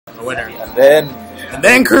the winner. And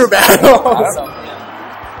then crew battles.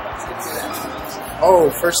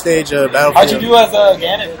 Oh, first stage battle. How'd you do as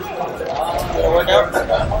Ganon? Did it work out?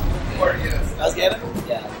 As Ganon?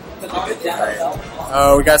 Yeah.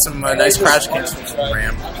 Oh, we got some nice crash kits from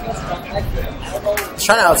Ram. He's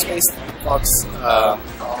trying to outspace Fox.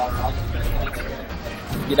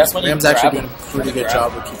 Yeah, that's when Ram's actually doing a pretty good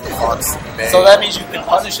job of keeping Fox in bay. So that means you can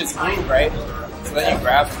punish his move, right? So then you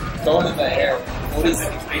grab, throw him in the air. What is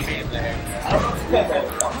it? In the air.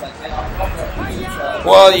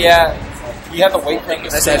 Well, yeah. You have to wait for him to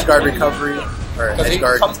nice edge guard recovery.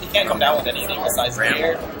 Because he can't come down with anything besides the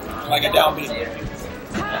air. Like a down beat.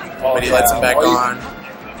 But he lets him back on.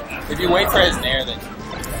 If you wait for his nair, then...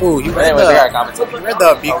 Ooh, he read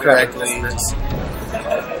the beat correctly.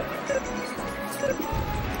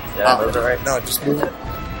 Right. No, just move it.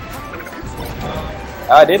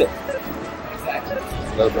 I did it.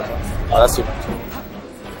 Oh, that's super cool.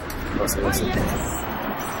 Let's see.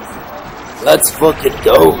 Let's fucking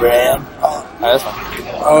go, Ram. Oh, that's fine.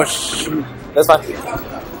 Oh, shoot. That's fine.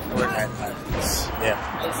 Yeah.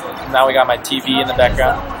 Now we got my TV in the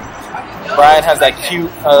background. Brian has that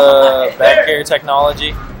cute back air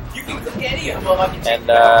technology. And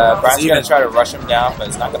Brian's going to try to rush him down, but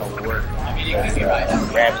it's not going to work.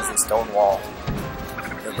 Ram is a stone wall.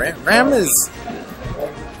 Ram is...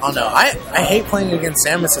 I don't know. I hate playing against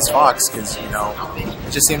Samus as Fox because, you know,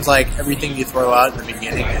 it just seems like everything you throw out in the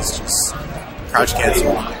beginning is just crouch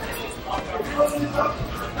cancel.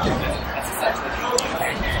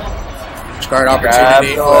 Guard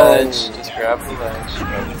opportunity. Just grab the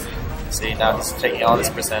ledge. See, now he's taking all this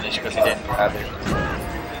percentage because he didn't grab it.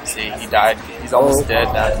 See, he died. He's almost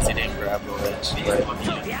dead now because he didn't grab the ledge. But,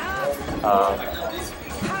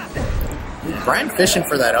 Brian fishing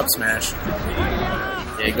for that up smash.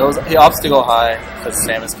 Yeah, he opts to go high because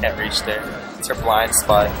Samus can't reach there. It's her blind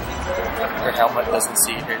spot. Her helmet doesn't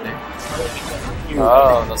see her there.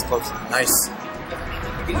 Oh, that was close. Nice.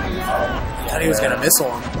 Thought he was gonna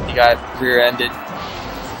missile him. He got rear-ended.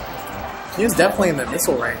 He was definitely in the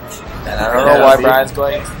missile range. And I don't know why Brian's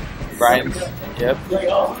going. Yep.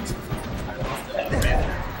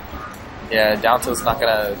 Yeah, down tilt's not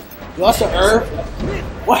gonna. You lost to Irv?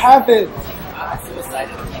 What happened?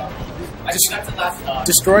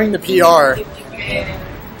 Destroying the PR.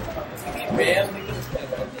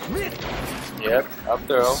 Yep, up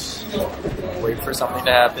throw. Wait for something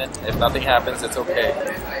to happen. If nothing happens, it's okay.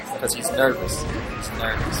 Because he's nervous.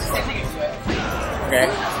 Okay.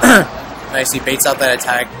 Nice, he baits out that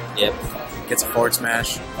attack. Yep. Gets a forward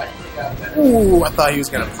smash. Ooh, I thought he was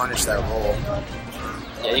going to punish that roll.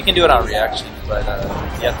 Yeah, you can do it on reaction, but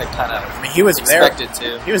you have to kind of he was expect it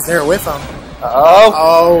to. He was there with him.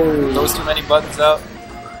 Oh! Those too many buttons out.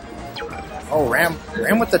 Oh, Ram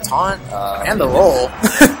with the taunt and the roll.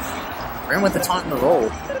 Ram with the taunt and the roll.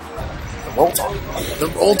 The roll taunt. The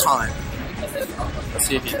roll taunt. Let's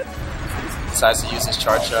see if he decides to use his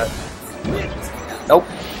charge shot. Nope.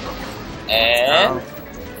 And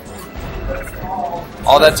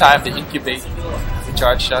all that time to incubate the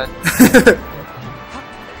charge shot.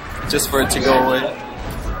 Just for it to go away.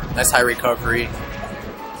 Nice high recovery.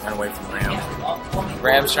 Ran away from Ram.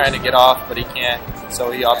 Ram's trying to get off, but he can't, so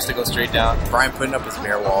he opts to go straight down. Brian putting up his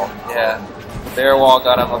bear wall. Yeah. The bear wall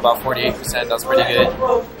got him about 48%. That was pretty good.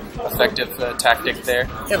 Effective tactic there.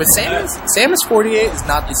 Yeah, but Samus 48 is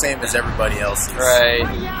not the same as everybody else's. Right.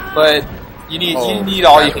 But you need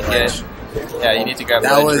all you can get. Yeah, you need to grab the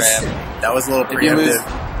ledge, Ram. That was a little preemptive.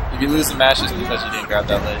 If you lose the match, it's because you didn't grab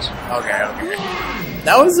that ledge. Okay.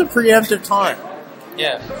 That was a preemptive taunt.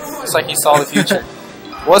 Yeah. It's like he saw the future.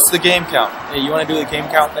 What's the game count? Hey, you want to do the game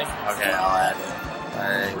count thing? Okay, I'll add it.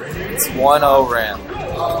 Alright. It's 1-0 Ram.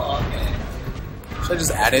 Should I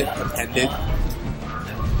just add it? Append it?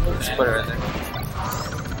 Just put it right there.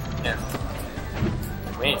 Yeah.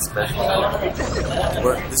 We ain't special.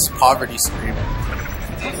 This is poverty stream.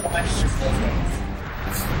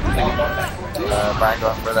 Brian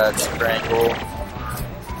going for that super angle.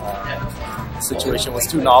 The situation was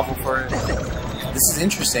too novel for him. This is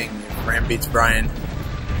interesting. Ram beats Brian.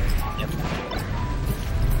 Yep.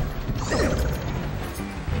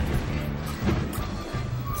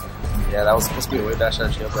 Yeah, that was supposed to be a way back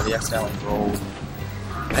shot shield, but he accidentally rolled.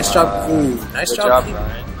 Nice job. Nice job,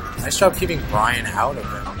 Brian. Nice job keeping Brian out of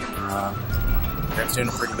him. Ram's doing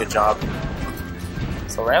a pretty good job.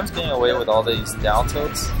 So Ram's getting away with all these down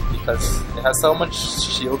tilts because it has so much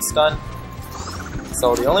shield stun.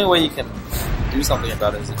 So the only way you can do something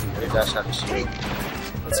about it is if you wave dash out the shield.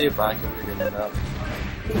 Let's see if Brian can figure that out.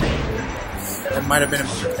 That might have been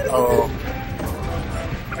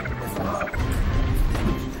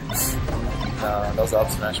No, that was up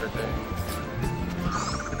smash right there.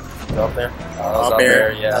 Up there? Up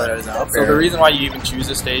air, yeah. Oh, that was up So air. the reason why you even choose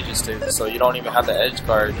this stage is so you don't even have the edge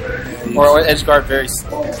guard. Or edge guard very...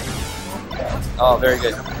 Oh, very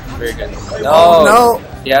good. Very good. No! No!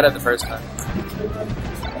 He had it the first time.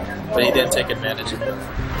 But he didn't take advantage of it.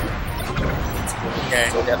 Okay.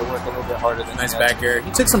 So he had to work a little bit harder than Nice he had back air.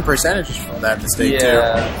 He took some percentages from that mistake too.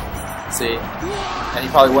 Yeah. See? And he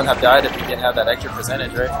probably wouldn't have died if he didn't have that extra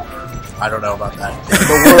percentage, right? I don't know about that.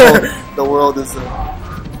 The world is a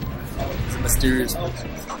mysterious place.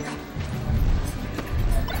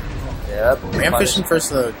 Yep. Ram fishing for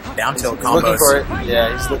the down tilt He's looking combos. for it.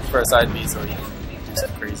 Yeah, he's looking for a side B so he can do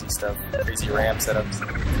some crazy stuff. Crazy ram setups.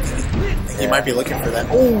 He might be looking for that.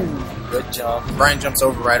 Oh! Good jump. Brian jumps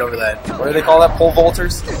right over that. What do they call that? Pole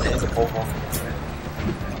vaulters? Yeah, he's a pole vaulter.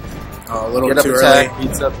 Oh, a little Get up too attack, early.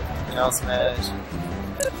 beats up, down smash.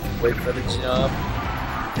 Wait for the jump.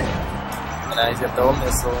 And now he's gonna throw a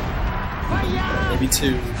missile. Maybe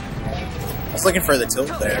two. I was looking for the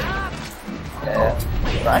tilt there. Yeah.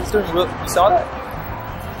 Brian's doing real. You saw that?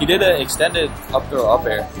 He did an extended up throw up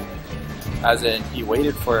air. As in, he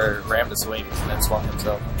waited for Ram to swing and then swung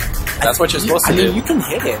himself. That's what you're supposed to do. I mean, you can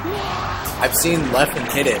hit it. I've seen left and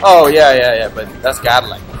hit it. Oh, yeah, but that's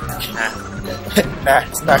godlike. Nah,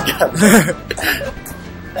 it's not godlike.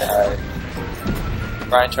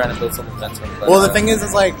 Brian trying to build some momentum. But, Well, the thing is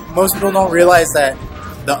like, most people don't realize that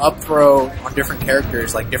the up throw on different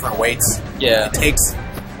characters, like different weights, yeah. it takes,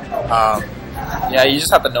 Yeah, you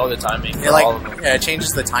just have to know the timing for all of them. yeah, it changes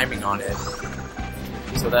the timing on it.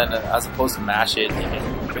 So then, as opposed to mash it, you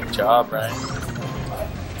can, good job, Brian.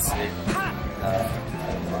 Let's see.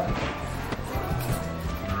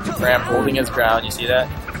 Ram holding his ground, you see that?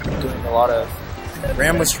 Doing a lot of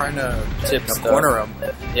Ram was trying to tips. corner him.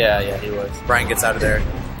 Yeah, he was. Brian gets out of there.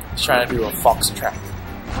 He's trying to do a fox trap.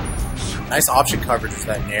 Nice option coverage with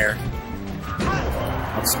that nair.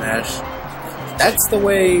 Up smash. That's the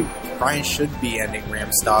way Brian should be ending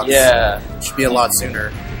Ram stocks. Yeah. It should be a lot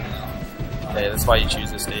sooner. Okay, that's why you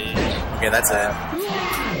choose the stage. Okay, that's it.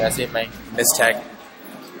 That's it, man. Mistech.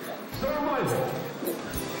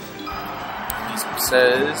 He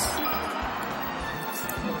says...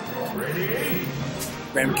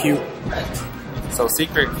 Ram Q. So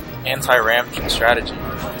secret anti-Ram strategy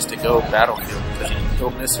is to go battlefield because he'll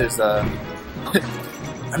miss his he'll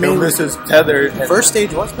miss his tether. First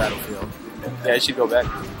stage was battlefield. Yeah, he should go back.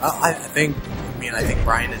 I think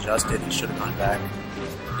Brian adjusted. He should have gone back.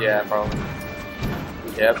 Yeah, probably.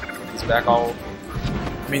 Yep, he's back all.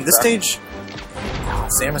 I mean, this stage,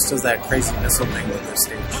 Samus does that crazy missile thing with this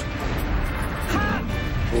stage.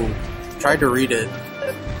 Ooh, tried to read it,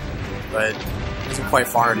 but wasn't quite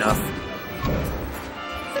far enough.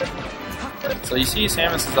 So you see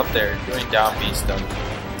Samus is up there doing down B stuff.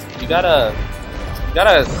 You gotta,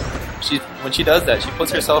 when she does that, she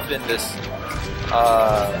puts herself in this,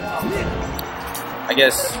 I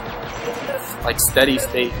guess, like steady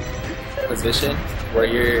state position where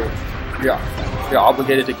you're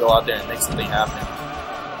obligated to go out there and make something happen,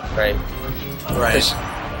 right? Right.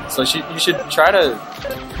 So you should try to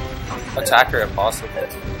attack her if possible,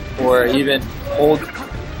 or even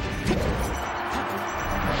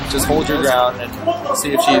just hold your ground and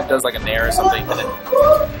see if she does like a nair or something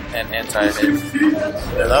and anti-hit.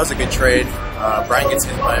 Yeah, that was a good trade. Brian gets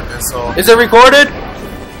hit by a missile. Is it recorded?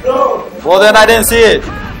 No. Well, then I didn't see it.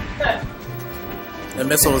 The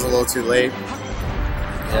missile was a little too late.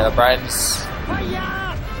 Yeah, Brian's.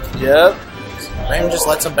 Yep. Ram just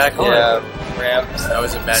lets him back on. Yeah, Ram's. That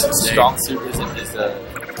was a bad mistake. Strong suit isn't his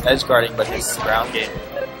edge guarding, but his ground game.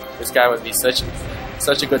 This guy would be such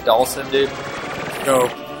a good Dawson, dude. Go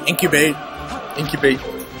incubate. Incubate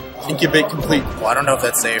complete. Well, I don't know if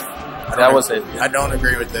that's safe. That was safe. I don't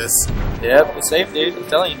agree with this. Yep, it's safe, dude. I'm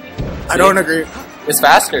telling you. I don't agree. It's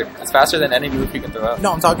faster. It's faster than any move you can throw out.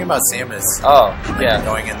 No, I'm talking about Samus. Oh, Like, yeah.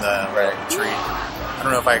 going in the tree. I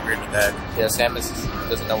don't know if I agree with that. Yeah, Samus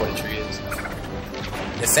doesn't know what a tree is.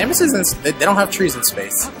 Yeah, Samus isn't. They don't have trees in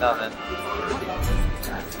space. No, man.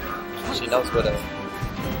 She knows what a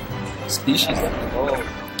species is. Oh,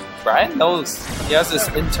 Brian knows. He has this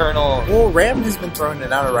internal. Well, Ram has been throwing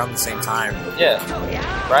it out around the same time. Yeah,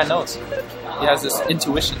 Brian knows. He has this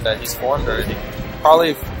intuition that he's formed already,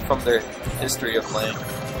 probably from their history of playing.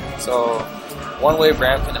 So, one way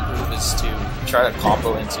Ram can improve is to try to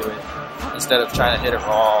combo into it instead of trying to hit it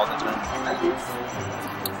raw all the time.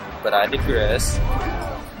 But I digress.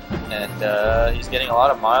 And he's getting a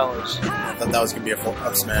lot of mileage. I thought that was going to be a full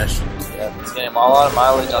up smash. Yeah, he's getting a lot of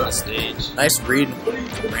mileage on the stage. Nice read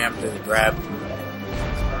from Ram to grab.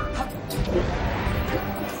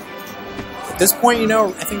 this point, you know,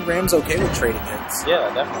 I think Ram's okay with trading hits.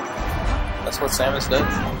 Yeah, definitely. That's what Samus does.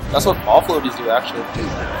 That's what all floaties do, actually.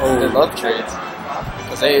 Oh. They love trades.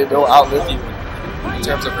 Because they'll outlive you in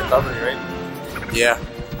terms of recovery, right? Yeah.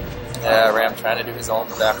 Yeah, Ram trying to do his own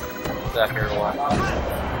back here a while.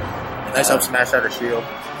 Nice up smash out of shield.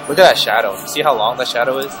 Look at that shadow. You see how long that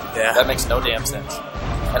shadow is? Yeah. That makes no damn sense.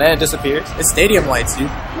 And then it disappears. It's stadium lights,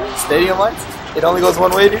 dude. Stadium lights? It only goes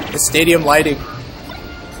one way, dude? It's stadium lighting.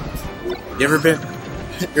 You ever been?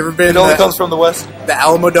 It only comes from the west. The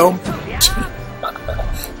Alamo Dome.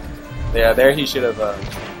 Yeah, there he should have. I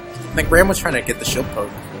think Ram was trying to get the shield poke.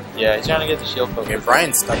 Yeah, he's trying to get the shield poke. Okay,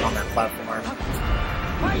 Brian's stuck on that platform.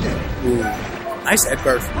 Ooh, nice edge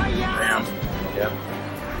guard from Ram. Yeah,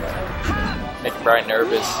 making Brian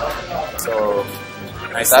nervous. So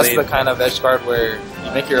Nice that's lead. the kind of edge guard where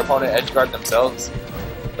you make your opponent edge guard themselves.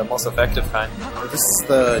 The most effective kind. This is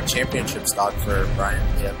the championship stock for Brian.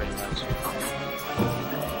 Yeah, pretty much.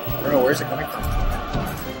 I don't know, where's it coming from?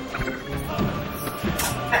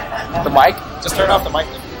 The mic? Just turn off the mic.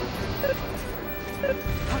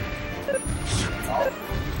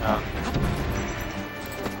 Oh.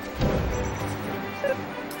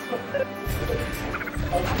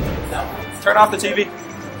 Turn off the TV.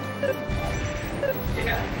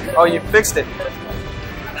 Oh, you fixed it.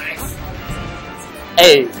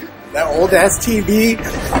 Hey. That old ass TV.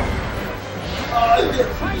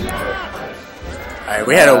 Alright,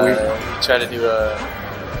 we had a weird. We tried to do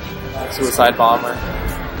a suicide bomber.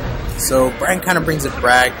 So Brian kind of brings it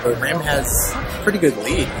back, but Ram has a pretty good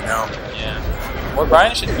lead, you know. Yeah. What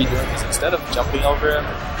Brian should be doing is instead of jumping over him,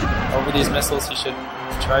 over these missiles, he should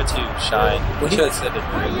try to shine. Well, He should have said it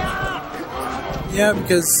really. Yeah,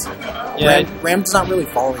 because Yeah. Ram's not really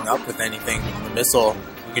following up with anything on the missile.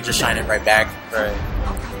 You can just shine it right back. Right.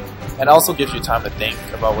 And also gives you time to think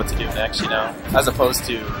about what to do next, you know? As opposed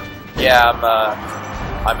to, yeah,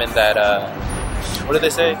 I'm in that, what did they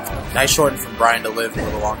say? Nice shorten from Brian to live a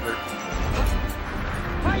little longer.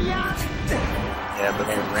 Yeah, but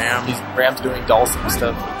Ram's doing Dawson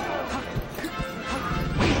stuff.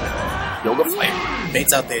 Yoga Flame.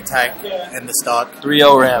 baits out the attack and the stock.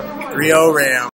 3-0 Ram. 3-0 Ram.